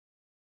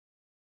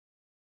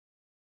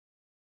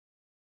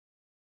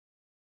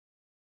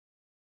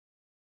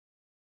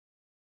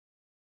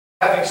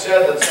Having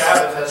said that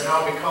Sabbath has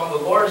now become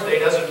the Lord's Day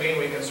doesn't mean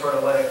we can sort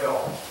of let it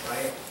go,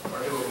 right? Or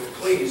do what we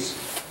please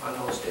on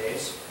those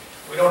days.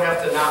 We don't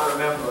have to not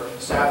remember the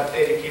Sabbath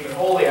day to keep it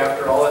holy.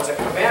 After all, it's a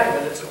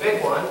commandment. It's a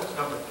big one. It's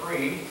number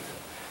 3.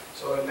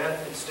 So it meant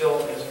it still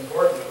is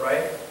important,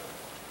 right?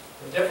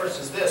 The difference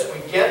is this.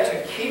 We get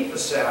to keep the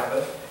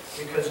Sabbath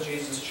because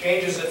Jesus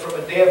changes it from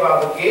a day of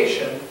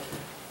obligation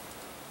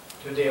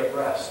to a day of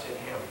rest in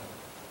Him.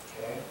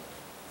 Okay?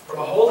 From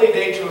a holy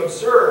day to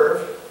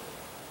observe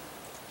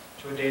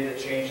to a day that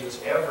changes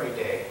every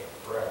day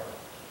forever.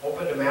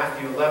 Open to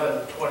Matthew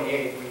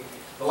 11:28.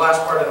 The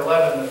last part of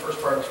 11 and the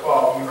first part of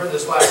 12. You heard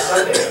this last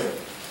Sunday,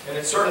 and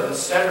it's sort of the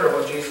center of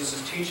what Jesus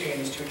is teaching in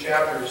these 2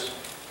 chapters.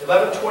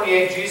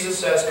 11:28, Jesus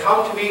says,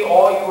 "Come to me,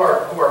 all you who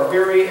are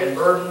weary and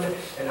burdened,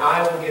 and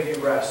I will give you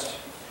rest.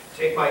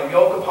 Take my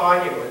yoke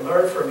upon you and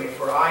learn from me,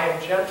 for I am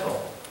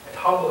gentle and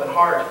humble in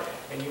heart,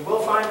 and you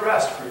will find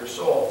rest for your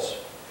souls.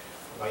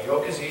 My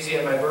yoke is easy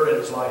and my burden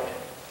is light."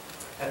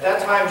 At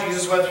that time,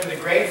 Jesus went through the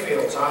grain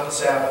fields on the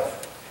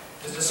Sabbath.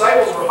 His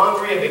disciples were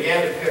hungry and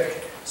began to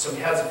pick some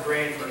heads of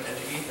grain and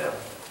to eat them.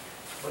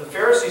 When the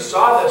Pharisees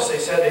saw this, they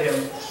said to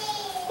him,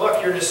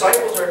 "Look, your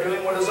disciples are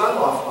doing what is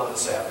unlawful on the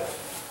Sabbath."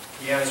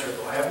 He answered,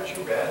 "Well, haven't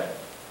you read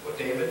what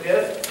David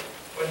did?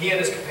 When he and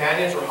his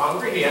companions were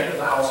hungry, he entered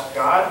the house of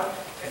God,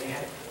 and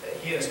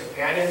he and his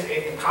companions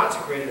ate the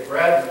consecrated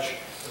bread, which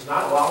was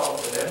not lawful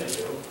for them to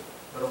do,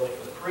 but only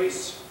for the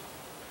priests.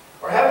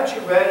 Or haven't you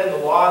read in the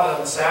law that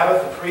on the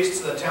Sabbath the priests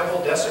in the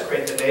temple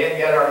desecrate the day and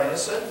yet are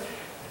innocent?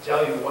 I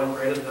tell you, one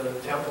greater than the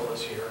temple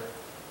is here.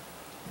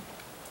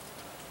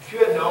 If you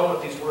had known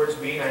what these words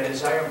mean, I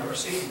desire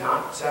mercy,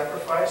 not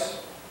sacrifice,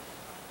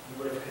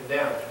 you would have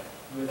condemned.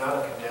 You would not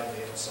have condemned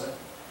the innocent.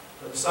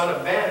 For the Son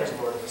of Man is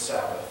Lord of the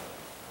Sabbath."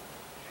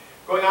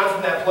 Going on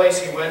from that place,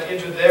 he went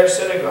into their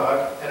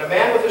synagogue, and a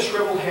man with a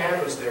shriveled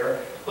hand was there.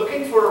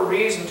 Looking for a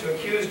reason to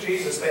accuse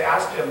Jesus, they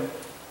asked him,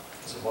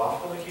 "Is it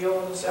lawful to heal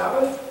on the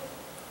Sabbath?"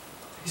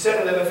 He said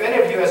to them, "If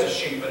any of you has a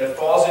sheep and it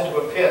falls into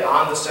a pit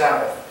on the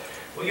Sabbath,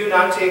 will you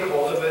not take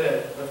hold of it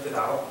and lift it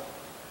out?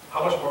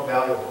 How much more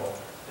valuable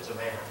is a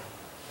man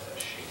than a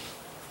sheep?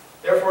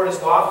 Therefore it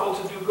is lawful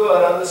to do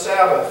good on the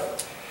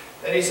Sabbath."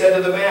 Then he said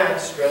to the man,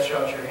 "Stretch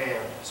out your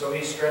hand." So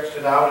he stretched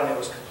it out, and it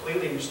was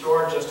completely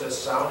restored, just as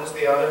sound as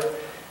the other.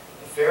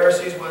 The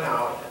Pharisees went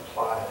out and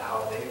plotted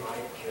how they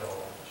might kill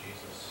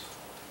Jesus.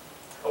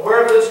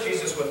 Aware of this,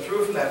 Jesus went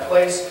through from that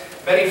place.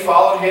 Many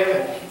followed him,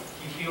 and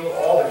he healed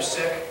all their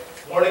sick,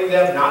 warning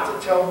them not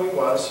to tell who he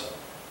was.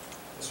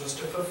 This was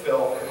to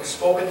fulfill what was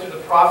spoken through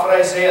the prophet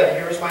Isaiah.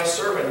 "Here is my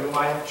servant whom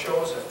I have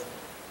chosen,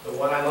 the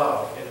one I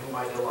love, in whom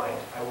I delight.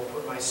 I will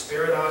put my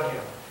spirit on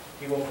him.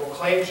 He will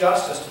proclaim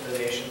justice to the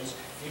nations.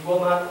 He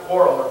will not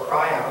quarrel or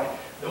cry out.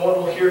 No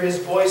one will hear his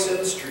voice in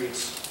the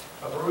streets.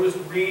 A bruised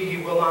reed he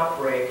will not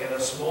break, and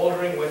a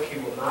smoldering wick he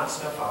will not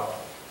snuff out,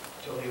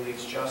 till he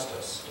leads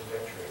justice to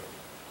victory.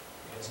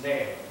 In his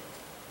name,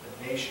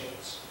 the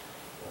nations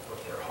will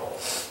put their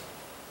hope."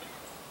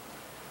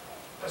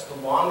 That's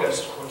the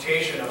longest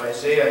quotation of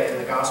Isaiah in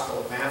the Gospel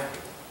of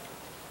Matthew.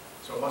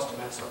 So it must have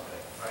meant something,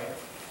 right?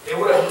 They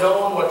would have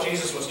known what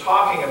Jesus was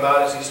talking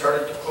about as he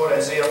started to quote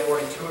Isaiah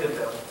 42 to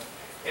them.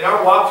 In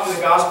our walk through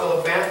the Gospel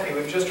of Matthew,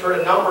 we've just heard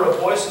a number of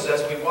voices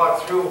as we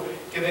walk through,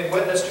 giving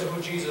witness to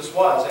who Jesus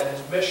was and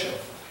his mission.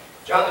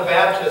 John the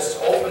Baptist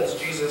opens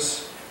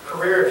Jesus'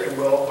 career, if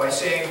you will, by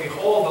saying,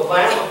 "Behold, the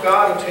Lamb of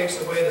God who takes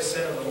away the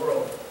sin of the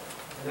world."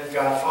 And then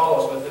God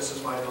follows with, "This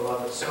is my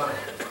beloved Son,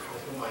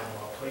 with whom I am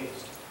well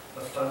pleased."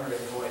 The thundering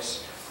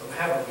voice from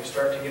heaven. We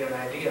start to get an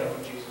idea of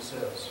who Jesus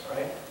is,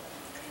 right?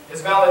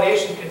 His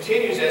validation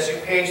continues as you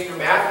page through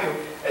Matthew,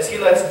 as he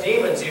lets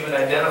demons even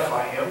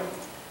identify him,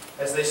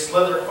 as they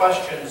slither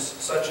questions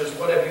such as,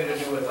 "What have you to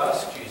do with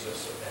us,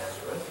 Jesus of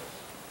Nazareth?"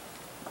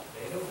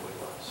 They knew who he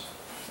was.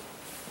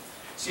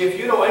 See, if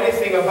you know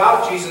anything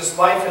about Jesus'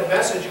 life and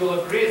message, you'll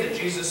agree that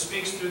Jesus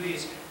speaks through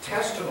these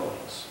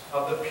testimonies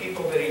of the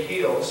people that he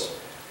heals,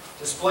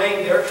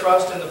 displaying their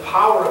trust in the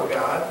power of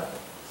God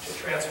to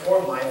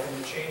transform life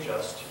and to change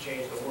us, to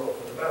change the world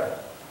for the better.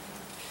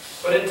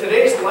 But in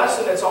today's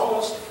lesson, it's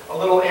almost a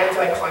little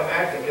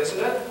anticlimactic, isn't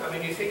it? I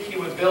mean, you think he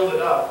would build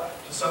it up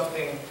to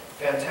something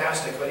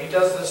fantastic, but he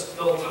does this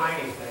little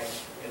tiny thing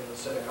in the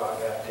synagogue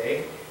that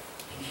day.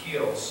 He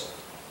heals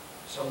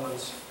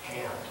someone's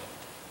hand.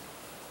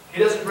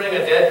 He doesn't bring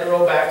a dead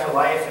girl back to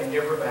life and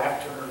give her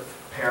back to her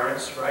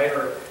parents, right?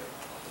 Or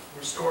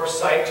restore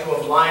sight to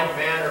a blind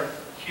man, or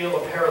heal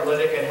a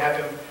paralytic and have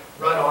him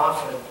run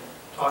off and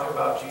talk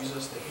about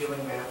Jesus, the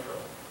healing man from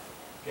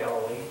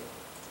Galilee.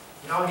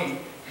 Now he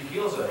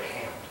heals a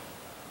hand.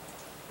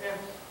 Yeah,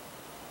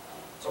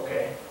 it's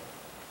okay.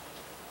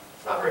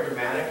 It's not very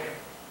dramatic.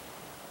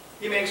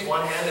 He makes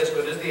one hand as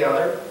good as the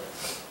other,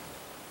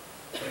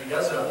 but he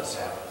does it on the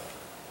Sabbath.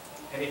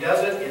 And he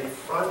does it in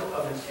front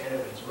of his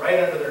enemies, right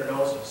under their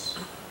noses,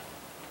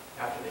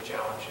 after they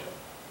challenge him.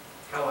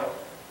 Kind of like,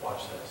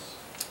 watch this.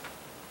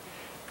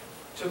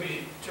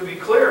 To be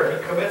clear,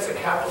 he commits a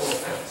capital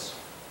offense.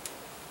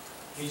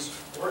 He's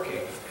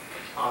working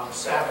on the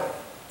Sabbath.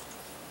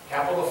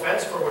 Capital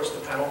offense for which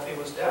the penalty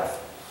was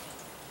death.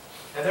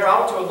 And they're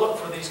out to look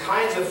for these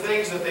kinds of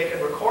things that they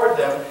can record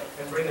them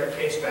and bring their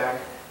case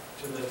back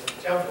to the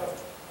temple,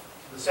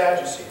 to the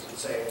Sadducees, and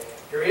say,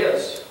 here he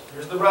is.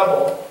 Here's the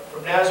rebel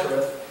from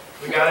Nazareth.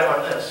 We got him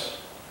on this.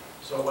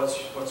 So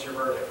what's your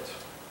verdict?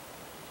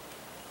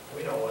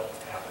 We know what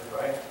happened,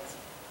 right?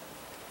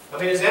 I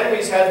mean, his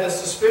enemies had this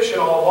suspicion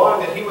all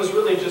along that he was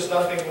really just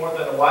nothing more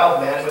than a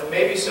wild man with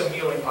maybe some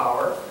healing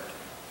power,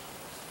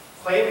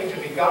 claiming to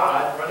be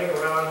God, running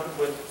around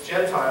with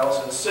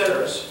Gentiles and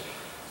sinners.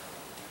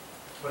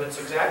 But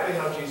it's exactly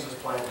how Jesus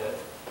planned it,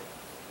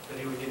 that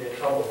he would get in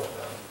trouble with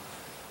them,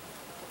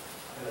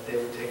 and that they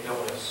would take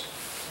notice.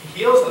 He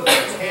heals the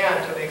man's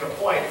hand to make a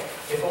point,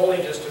 if only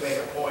just to make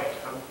a point.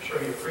 I'm sure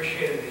he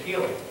appreciated the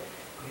healing,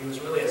 but he was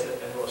really as an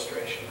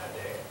illustration that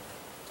day.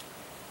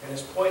 And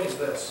his point is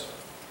this: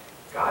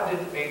 God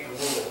didn't make the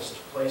rules to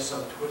play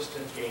some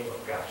twisted game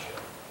of gotcha.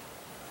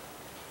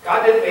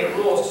 God didn't make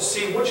rules to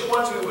see which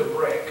ones we would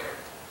break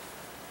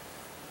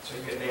so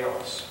he could nail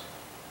us.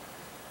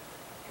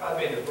 God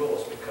made the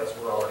rules because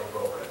we're already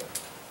broken.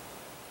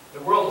 The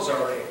world is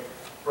already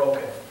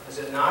broken, is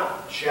it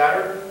not?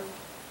 Shattered?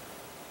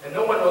 And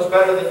no one knows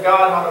better than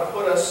God how to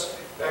put us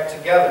back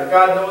together.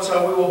 God knows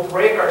how we will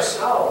break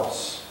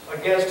ourselves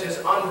against his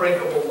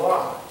unbreakable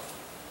law,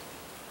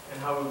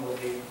 and how we will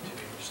need to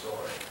be restored.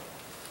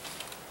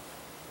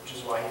 Which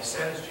is why he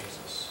sends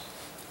Jesus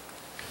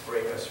to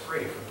break us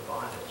free from the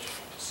bondage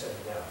to sin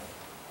and death.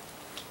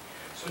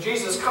 So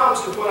Jesus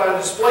comes to put on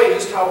display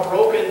just how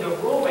broken the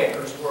rule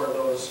makers were,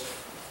 those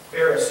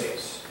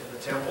Pharisees in the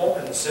temple,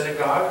 in the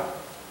synagogue.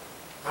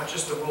 Not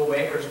just the rule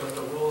makers, but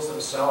the rules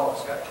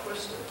themselves got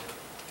twisted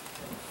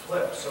and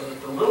flipped so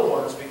that the little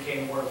ones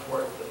became more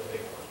important than the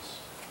big ones.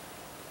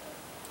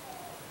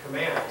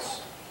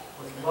 Commands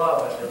with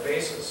love at their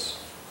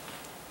basis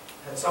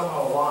had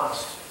somehow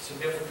lost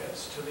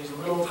significance to these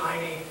little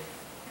tiny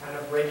kind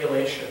of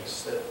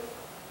regulations that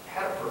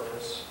had a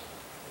purpose,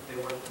 but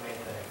they weren't the main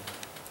thing.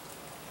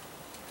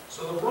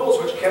 So the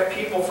rules which kept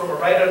people from a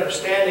right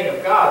understanding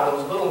of God,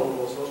 those little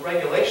rules, those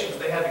regulations,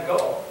 they had to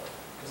go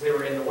because they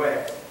were in the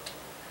way.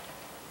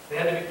 They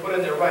had to be put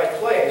in their right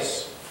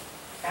place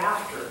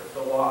after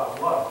the law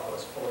of love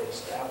was fully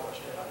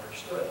established and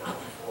understood, not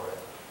before it.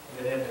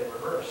 And it had been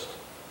reversed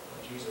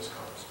when Jesus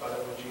comes, but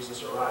when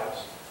Jesus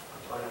arrives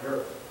on planet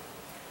Earth.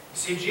 You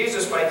see,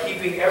 Jesus, by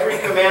keeping every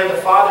command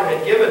the Father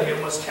had given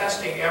him, was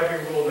testing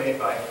every rule made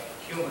by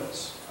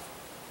humans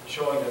and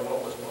showing them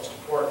what was most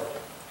important.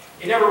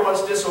 He never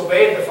once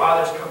disobeyed the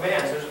Father's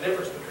commands. There's a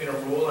difference between a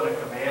rule and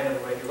a command and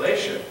a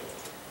regulation.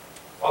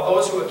 While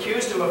those who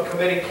accused him of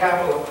committing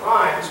capital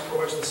crimes, for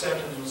which the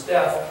sentence was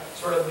death,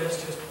 sort of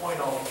missed his point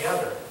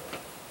altogether,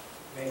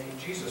 making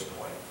Jesus'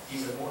 point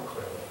even more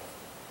clearly.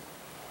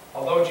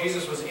 Although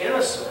Jesus was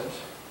innocent,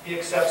 he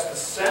accepts the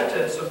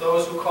sentence of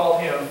those who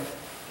called him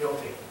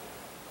guilty.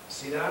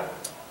 See that?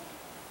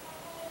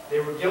 They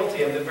were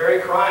guilty of the very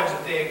crimes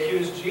that they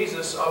accused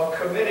Jesus of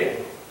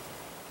committing.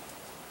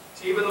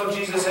 See, even though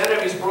Jesus'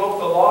 enemies broke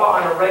the law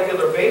on a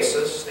regular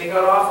basis, they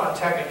got off on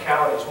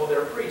technicalities. Well,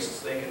 they're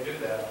priests, they can do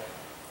that.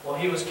 Well,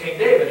 he was King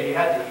David, he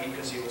had to eat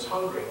because he was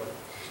hungry when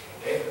he was King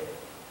David.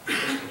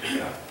 He used to do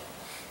that.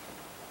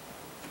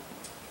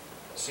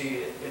 See,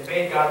 it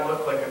made God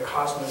look like a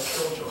cosmic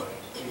killjoy.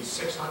 These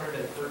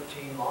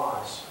 613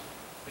 laws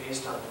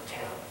based on the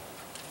 10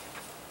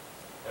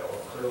 that were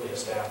clearly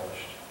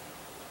established.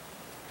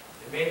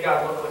 It made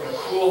God look like a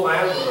cruel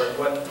landlord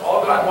when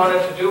all God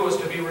wanted to do was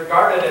to be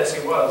regarded as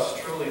he was,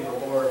 truly the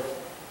Lord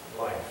of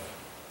life.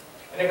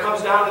 And it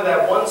comes down to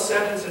that one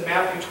sentence in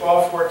Matthew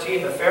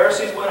 12:14. The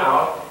Pharisees went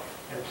out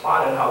and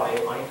plotted how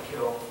they might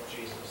kill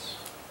Jesus.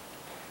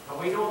 And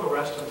we know the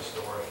rest of the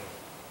story.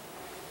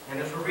 And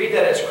as we read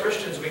that as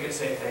Christians, we can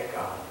say, thank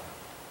God.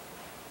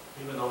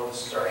 Even though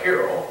this is our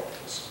hero,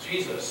 this is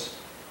Jesus.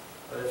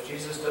 But if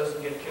Jesus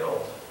doesn't get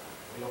killed,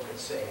 we don't get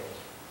saved.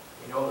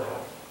 We know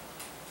that.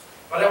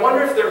 But I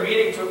wonder if their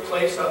meeting took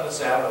place on the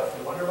Sabbath.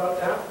 You wonder about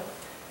that?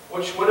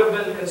 Which would have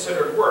been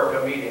considered work,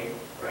 a meeting,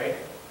 right?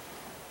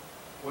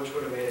 Which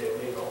would have made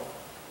it illegal.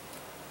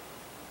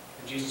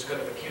 And Jesus could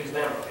have accused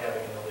them of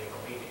having an illegal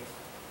meeting.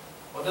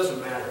 Well, it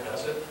doesn't matter,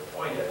 does it? The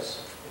point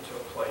is, it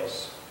took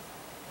place,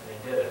 and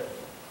they did it.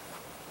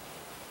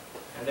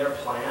 And their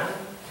plan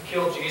to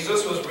kill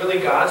Jesus was really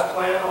God's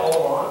plan all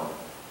along?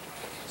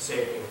 To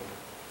save you,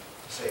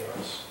 to save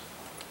us.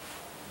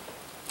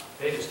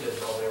 They just didn't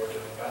know they were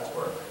doing God's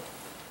work.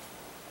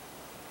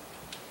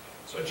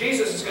 So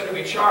Jesus is going to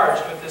be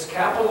charged with this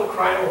capital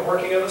crime of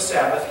working on the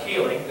Sabbath,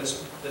 healing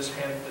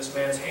this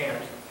man's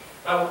hand.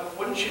 Now,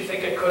 wouldn't you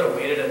think it could have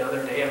waited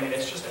another day? I mean,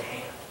 it's just a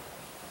hand,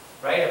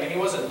 right? I mean, he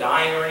wasn't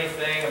dying or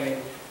anything. I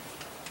mean,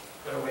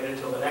 could have waited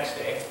until the next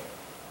day.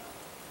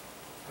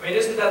 I mean,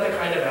 isn't that the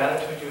kind of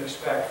attitude you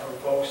expect from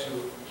folks who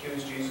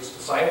accuse Jesus'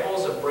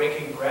 disciples of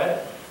breaking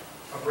bread,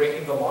 of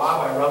breaking the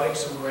law by rubbing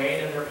some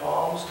grain in their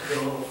palms to get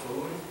a little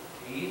food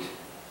to eat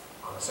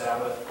on the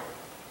Sabbath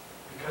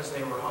because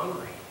they were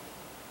hungry?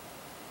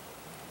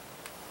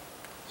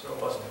 So it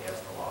wasn't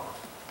against the law.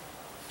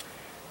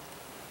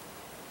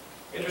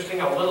 Interesting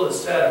how little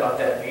is said about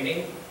that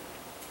meeting.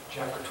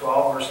 Chapter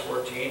 12, verse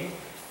 14.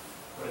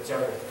 But it's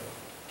everything.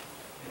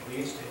 It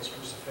leads to his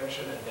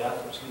crucifixion and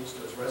death, which leads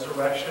to his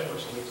resurrection,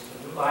 which leads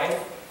to new life,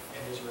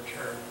 and his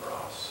return for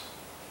us.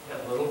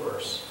 That little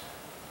verse,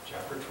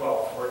 chapter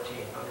 12, 14,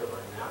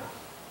 underline that.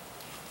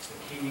 It's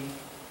the key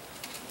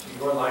to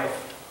your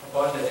life,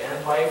 abundant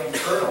and life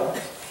eternal,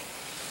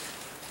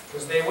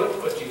 because they would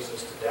put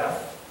Jesus to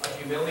death, a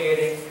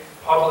humiliating,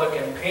 public,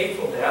 and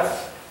painful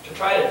death, to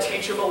try to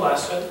teach him a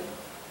lesson,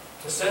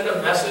 to send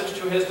a message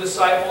to his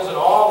disciples and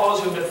all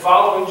those who've been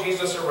following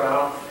Jesus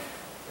around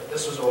that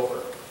this was over.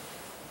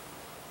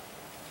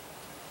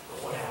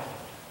 But what happened?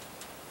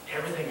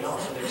 Everything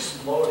else had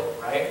exploded,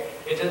 right?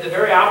 It did the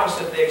very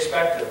opposite they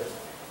expected.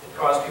 It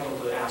caused people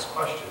to ask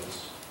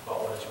questions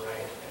about what is right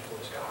and who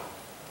is God.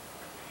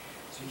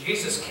 See,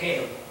 Jesus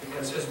came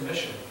because his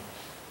mission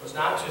was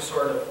not to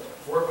sort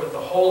of work with the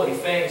holy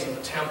things in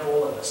the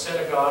temple and the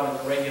synagogue and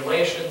the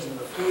regulations and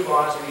the food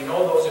laws. And you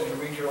know those if you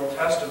read your Old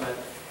Testament.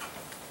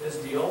 His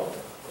deal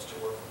was to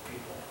work with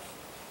people.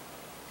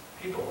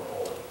 People were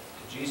holy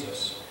to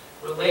Jesus.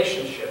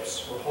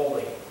 Relationships were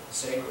holy and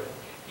sacred.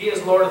 He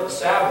is Lord of the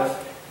Sabbath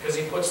because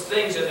he puts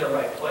things in their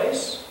right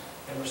place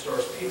and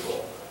restores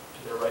people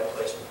to their right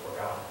place before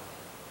God.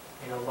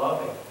 In a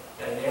loving,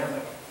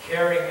 dynamic,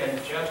 caring,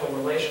 and gentle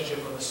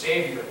relationship with the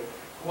Savior,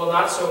 who will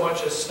not so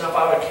much as snuff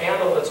out a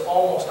candle that's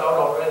almost out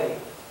already,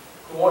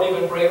 who won't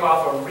even break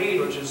off a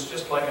reed, which is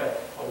just like a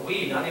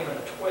weed, not even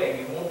a twig.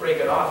 He won't break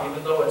it off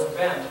even though it's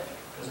bent,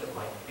 because it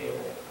might be able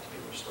to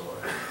be restored.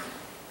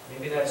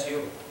 Maybe that's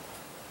you.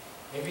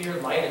 Maybe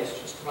your light is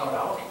just about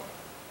out.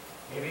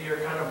 Maybe you're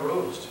kind of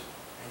bruised,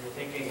 and you're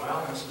thinking,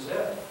 well, this is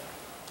it.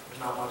 There's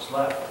not much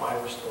left. Why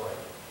restore it?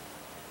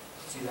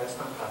 See, that's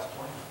not God's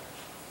plan.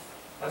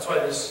 That's why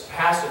this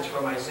passage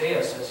from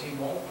Isaiah says he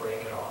won't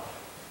break it off.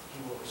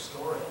 He will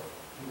restore it.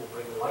 He will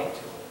bring light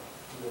to it.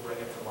 He will bring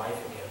it to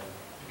life again.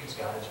 Because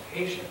God is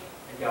patient,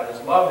 and God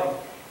is loving,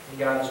 and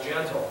God is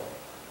gentle.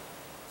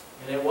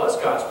 And it was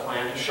God's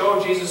plan to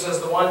show Jesus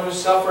as the one who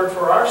suffered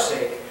for our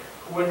sake,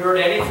 who endured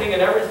anything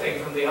and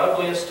everything, from the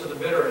ugliest to the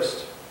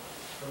bitterest,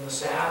 from the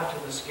sad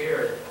to the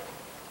scared,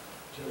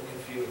 to the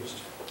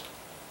confused.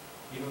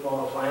 Even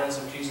though the plans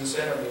of Jesus'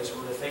 enemies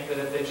were to think that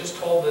if they just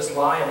told this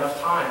lie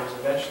enough times,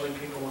 eventually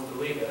people would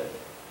believe it.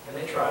 And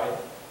they tried.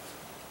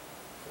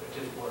 But it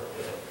didn't work,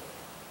 did it?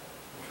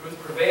 The truth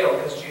prevailed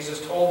because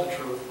Jesus told the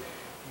truth.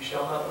 You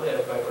shall not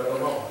live by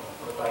bread alone,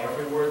 but by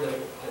every word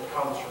that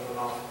comes from the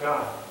mouth of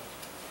God.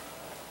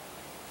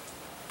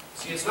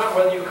 See, it's not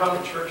whether you come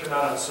to church or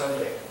not on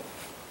Sunday,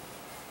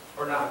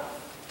 or not,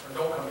 or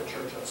don't come to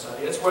church on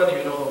Sunday. It's whether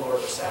you know the Lord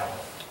of the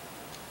Sabbath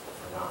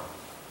or not.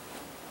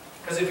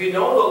 Because if you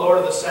know the Lord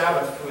of the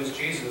Sabbath, who is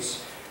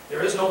Jesus,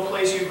 there is no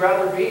place you'd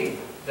rather be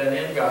than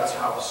in God's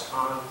house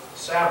on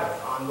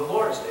Sabbath, on the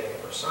Lord's Day,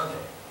 or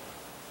Sunday,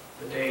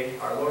 the day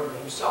our Lord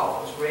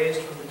himself was raised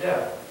from the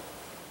dead.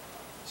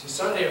 See,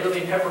 Sunday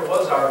really never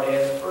was our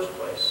day in the first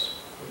place.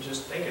 We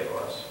just think it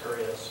was, or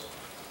is.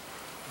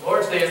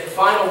 Lord's Day is the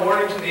final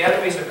warning to the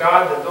enemies of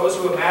God that those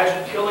who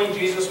imagined killing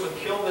Jesus would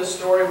kill this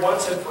story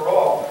once and for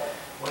all,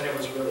 when it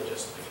was really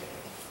just the beginning.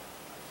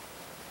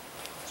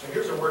 So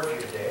here's a word for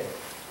you today.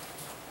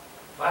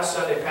 Last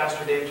Sunday,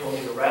 Pastor Dave told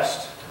you to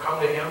rest, to come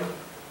to him.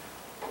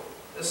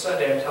 This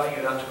Sunday, I'm telling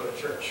you not to go to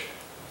church.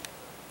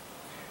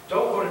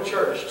 Don't go to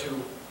church to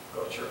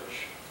go to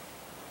church.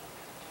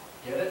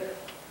 Get it?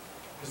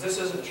 Because this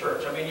isn't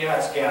church. I mean, yeah,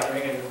 it's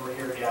gathering, and we're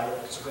here gathered.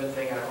 It's a good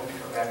thing, and I hope you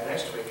come back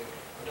next week.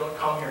 But don't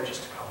come here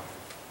just to come.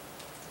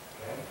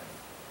 Okay?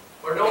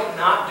 Or don't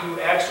not do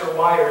X or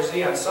Y or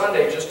Z on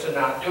Sunday just to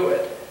not do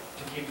it,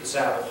 to keep the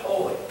Sabbath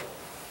holy.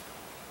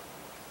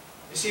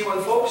 You see,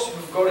 when folks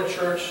who go to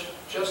church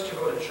just to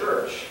go to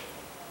church,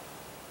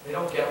 they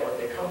don't get what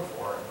they come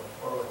for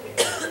or what they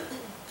need.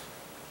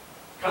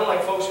 Kind of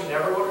like folks who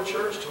never go to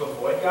church to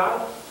avoid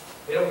God,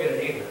 they don't get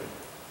it either,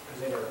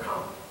 because they never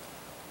come.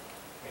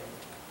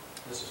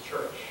 This is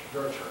church,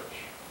 your church.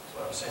 That's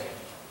what I'm saying.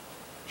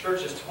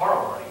 Church is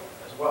tomorrow morning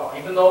as well.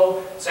 Even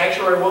though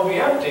sanctuary will be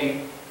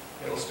empty,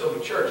 it'll still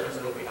be church because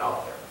it'll be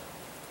out there.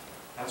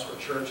 That's what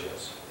church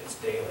is. It's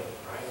daily,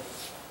 right?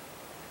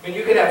 I mean,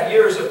 you could have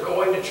years of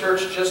going to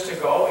church just to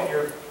go in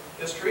your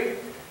history,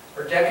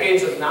 or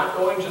decades of not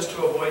going just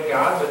to avoid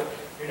God, but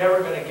you're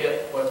never going to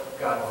get what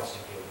God wants to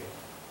give you,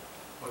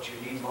 what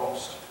you need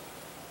most.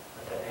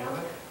 A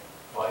dynamic,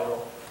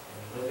 vital,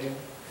 and living,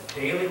 and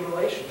daily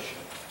relationship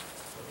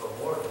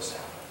the Lord of the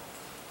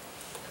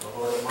Sabbath, and the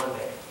Lord of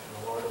Monday,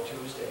 and the Lord of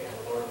Tuesday,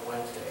 and the Lord of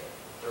Wednesday,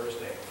 and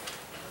Thursday,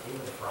 and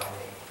even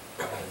Friday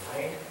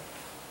night,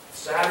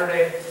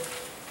 Saturday,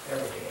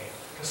 every day.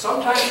 Because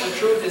sometimes the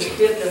truth is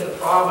hidden in the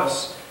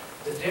promise.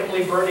 The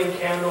dimly burning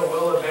candle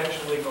will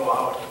eventually go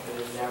out if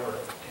it is never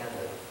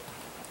tended.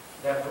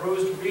 That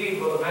bruised reed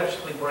will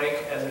eventually break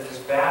as it is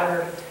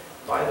battered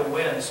by the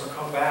wind, so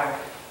come back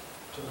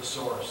to the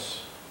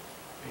source.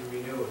 Be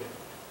renewed.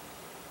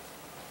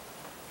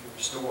 Be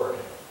restored.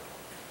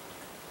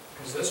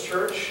 Because this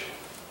church,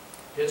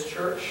 his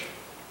church,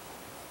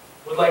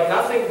 would like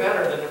nothing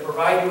better than to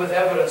provide you with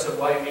evidence of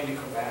why you need to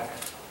come back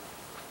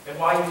and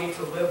why you need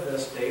to live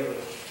this daily.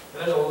 And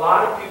there's a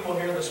lot of people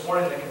here this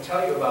morning that can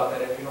tell you about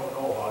that if you don't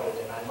know about it,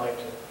 and I'd like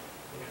to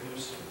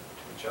introduce you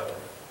to each other.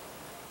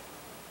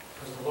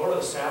 Because the Lord of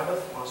the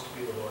Sabbath wants to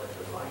be the Lord of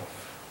your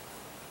life.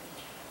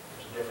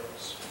 There's a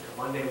difference.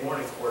 Your Monday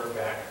morning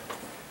quarterback,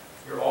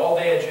 your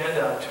all-day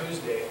agenda on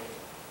Tuesday,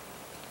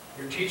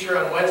 your teacher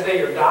on Wednesday,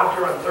 your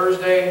doctor on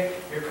Thursday,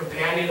 your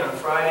companion on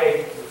Friday,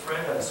 your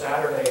friend on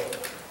Saturday,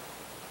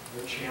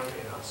 your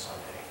champion on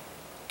Sunday.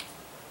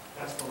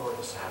 That's the Lord of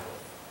the Sabbath.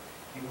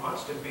 He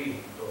wants to be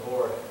the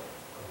Lord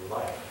of your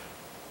life.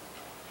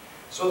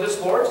 So this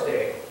Lord's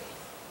Day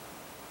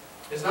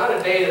is not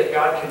a day that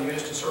God can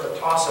use to sort of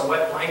toss a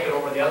wet blanket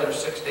over the other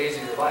 6 days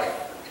of your life,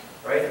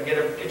 right? And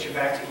get you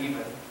back to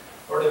even.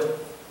 Or to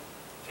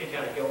take you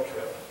on a guilt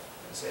trip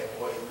and say,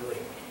 boy,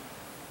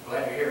 I'm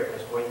glad you're here,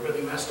 because boy, you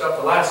really messed up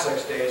the last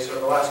 6 days, or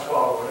the last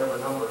 12, or whatever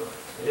number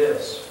it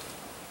is.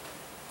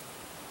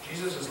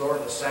 Jesus is Lord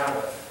of the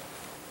Sabbath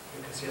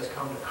because He has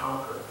come to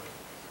conquer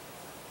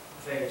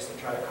things that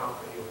try to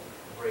conquer you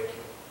and break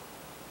you.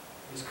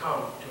 He's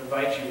come to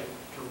invite you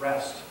to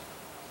rest,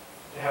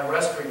 to have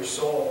rest for your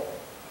soul.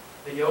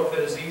 The yoke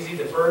that is easy,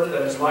 the burden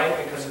that is light,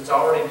 because it's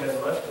already been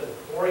lifted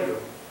for you.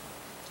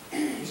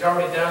 He's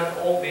already done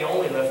the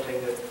only lifting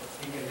that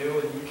He can do,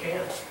 and you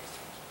can't.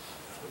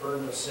 The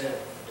burden of sin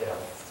and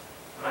death.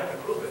 And I can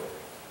prove it,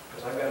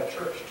 because I've got a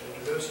church to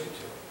introduce you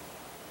to.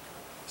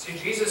 See,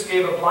 Jesus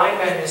gave a blind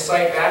man his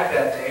sight back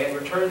that day and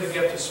returned the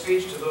gift of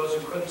speech to those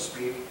who couldn't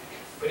speak.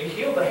 But He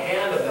healed the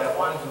hand of that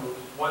one who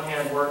one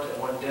hand worked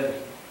and one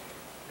didn't.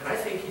 And I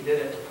think He did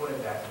it to put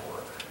him back to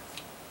work.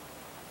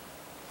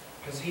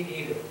 Because he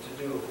needed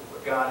to do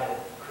what God had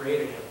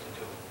created him to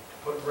do. To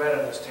put bread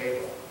on his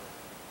table.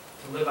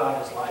 To live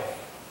out his life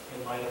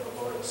in light of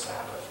the Lord of the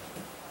Sabbath.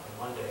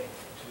 On Monday,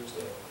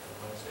 Tuesday, and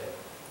Wednesday,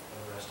 and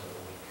the rest of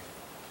the week.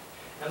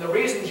 And the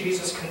reason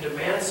Jesus can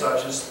demand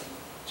such is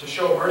to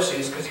show mercy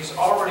is because He's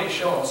already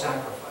shown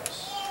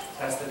sacrifice.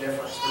 That's the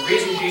difference. The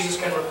reason Jesus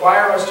can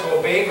require us to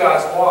obey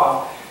God's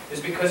law is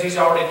because He's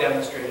already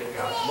demonstrated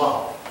God's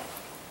love.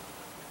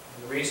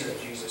 And the reason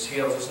Jesus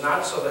heals is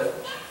not so that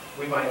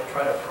we might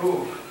try to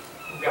prove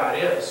who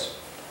God is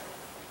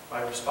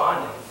by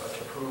responding, but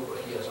to prove what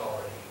He has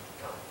already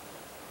done.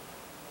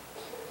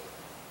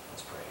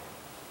 Let's pray.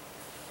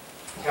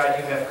 God,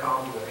 You have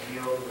come, You have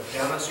healed, You have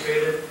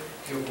demonstrated,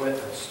 You have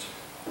witnessed.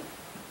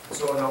 And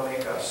so now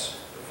make us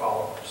Your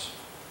followers.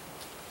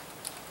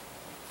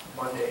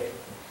 Monday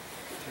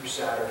through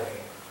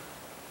Saturday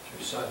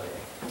through Sunday.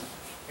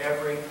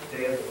 Every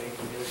day of the week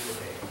is Your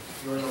day.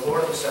 You are the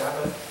Lord of the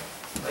Sabbath.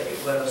 Let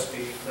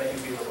You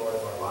be the Lord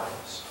of our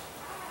lives.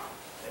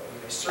 That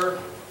we may serve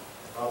You,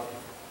 and love You,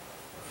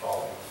 and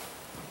follow You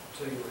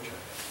until You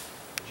return.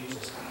 In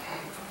Jesus'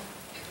 name.